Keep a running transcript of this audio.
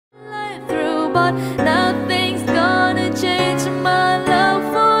but nothing's gonna change my love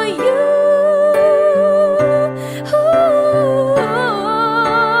for you.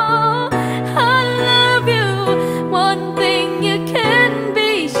 I love you. One thing you can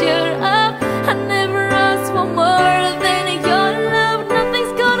be sure of, I never ask for more than your love.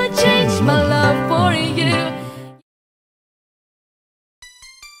 Nothing's gonna change my love for you.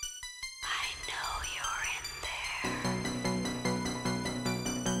 I know you're in there.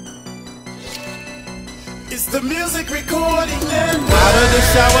 It's the music recording network. Out of the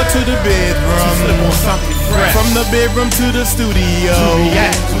shower to the bedroom, slip on something fresh. From the bedroom to the studio,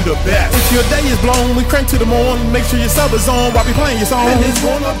 react to the best. If your day is blown, we crank to the morning. Make sure your sub is on while we playing your song, and it's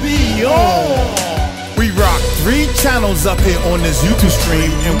gonna be on. We rock 3 channels up here on this YouTube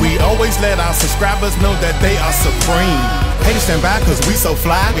stream, and we always let our subscribers know that they are supreme. Haters stand by cause we so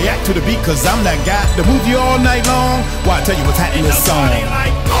fly. React to the beat cause I'm that guy to move you all night long. Why I tell you what's happening in the song.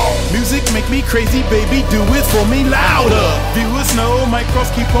 Music make me crazy, baby, do it for me louder. Viewers know my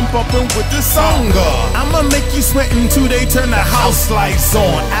cross keep on bumping with the song. I'ma make you sweat until they turn the house lights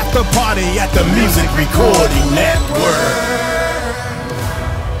on. After party at the Music Recording Network.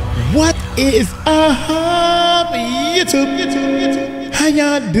 What is up, YouTube? How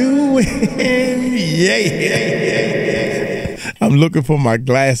y'all doing? Yeah. I'm looking for my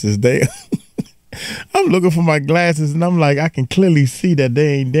glasses. I'm looking for my glasses, and I'm like, I can clearly see that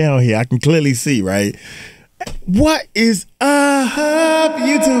they ain't down here. I can clearly see, right? What is up,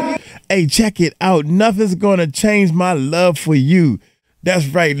 YouTube? Hey, check it out. Nothing's gonna change my love for you. That's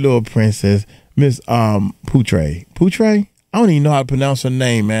right, little princess, Miss Putri. Putri? I don't even know how to pronounce her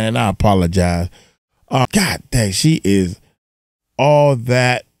name, man. I apologize. God dang, she is all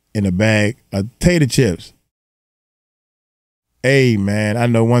that in a bag of tater chips. Hey, man, I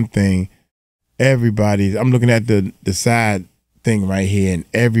know one thing. I'm looking at the side thing right here, and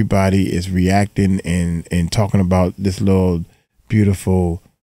everybody is reacting and talking about this little beautiful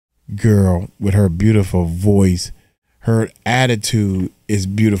girl with her beautiful voice. Her attitude is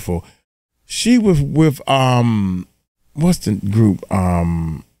beautiful. She was with what's the group?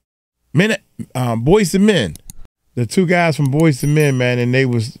 Boys and Men. The 2 guys from Boys and Men, man, and they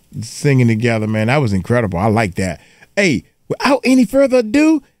was singing together, man. That was incredible. I like that. Hey, without any further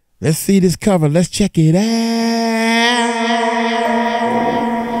ado, let's see this cover. Let's check it out.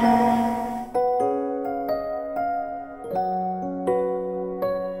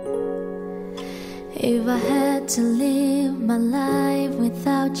 If I had to live my life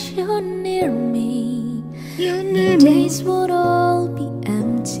without you near me, the days would all be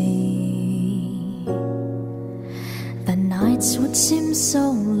empty. The nights would seem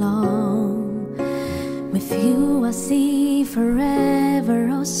so long. With you I see forever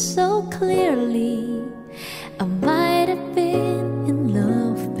oh so clearly. I might have been in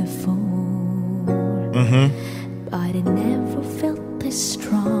love before, but it never felt this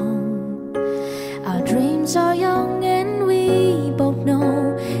strong. Our dreams are young and we both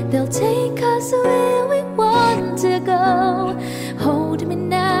know they'll take us where we want to go. Hold me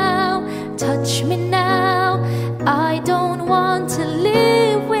now, touch me now. I don't want to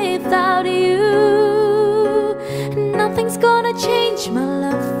live without you. Nothing's gonna change my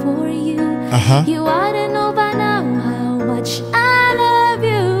love for you. You ought to know by now how much I love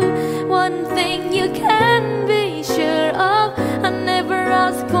you. One thing you can be sure of, I never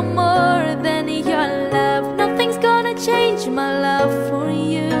ask for more than your love. Nothing's gonna change my love for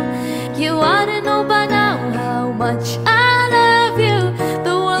you. You ought to know by now how much I love you.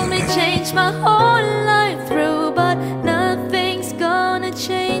 The world may change my whole life through, but nothing's gonna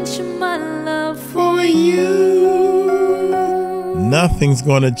change my love for you. Nothing's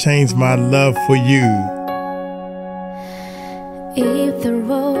gonna change my love for you. If the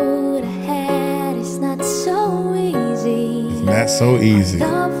road ahead is not so easy, It's not so easy.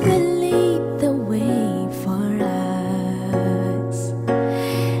 love will lead the way for us.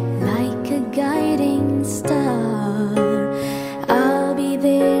 Like a guiding star, I'll be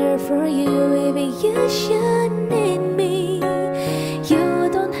there for you if you should need me. You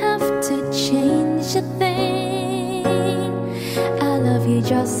don't have to change a thing. I love you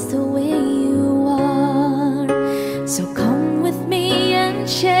just the way you are. So come with me and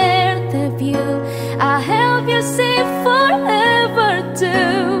share the view. I'll help you see forever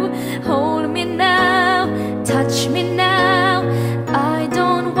too. Hold me now, touch me now. I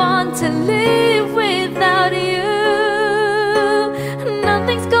don't want to live without you.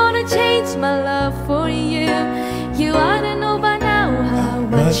 Nothing's gonna change my love for you. You ought to know by now how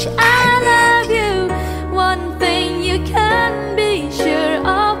much I love you. One thing you can be sure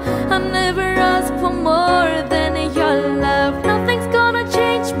of, I never ask for more than your love. Nothing's gonna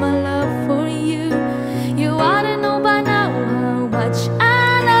change my love for you.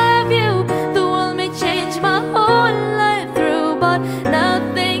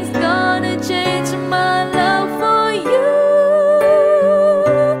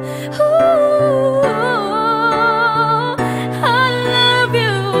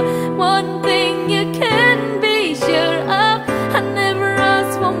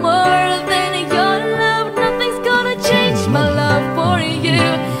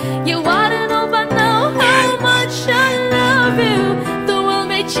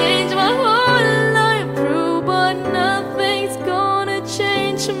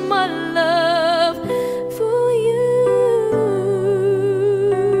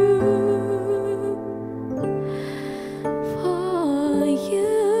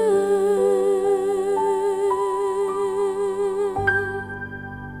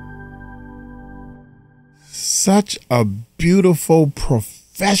 such a beautiful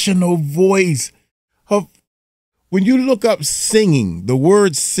professional voice. When you look up singing, the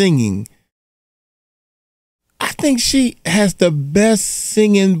word singing, I think she has the best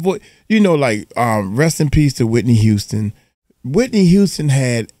singing voice. You know, like, rest in peace to Whitney Houston. Whitney Houston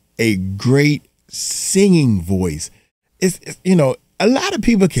had a great singing voice. It's you know, a lot of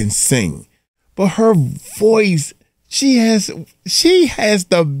people can sing, but her voice, she has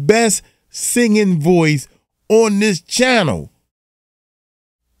the best singing voice on this channel,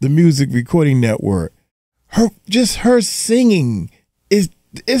 the Music Recording Network. Her singing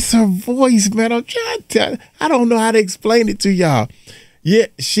it's her voice, man. I'm trying to tell, I don't know how to explain it to y'all. Yeah,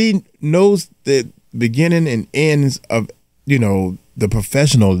 she knows the beginning and ends of, you know, the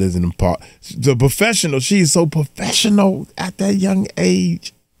professionalism part. The professional, she is so professional at that young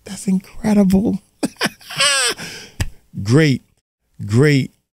age. That's incredible. Great.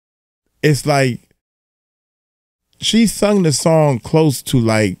 It's like she sung the song close to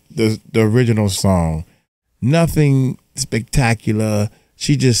like the original song. Nothing spectacular.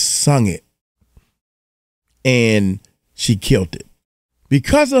 She just sung it. And she killed it.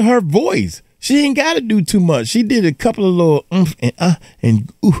 Because of her voice. She ain't got to do too much. She did a couple of little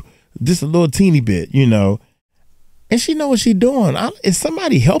and just a little teeny bit, you know. And she know what she doing. Is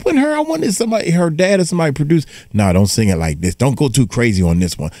somebody helping her? I wonder if her dad or somebody produced. No, don't sing it like this. Don't go too crazy on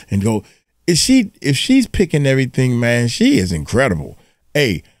this one. And go, if she's picking everything, man, she is incredible.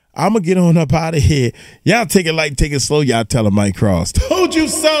 Hey, I'm going to get on up out of here. Y'all take it light, take it slow. Y'all tell her Mike Cross. Told you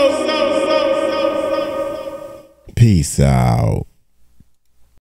so. Peace out.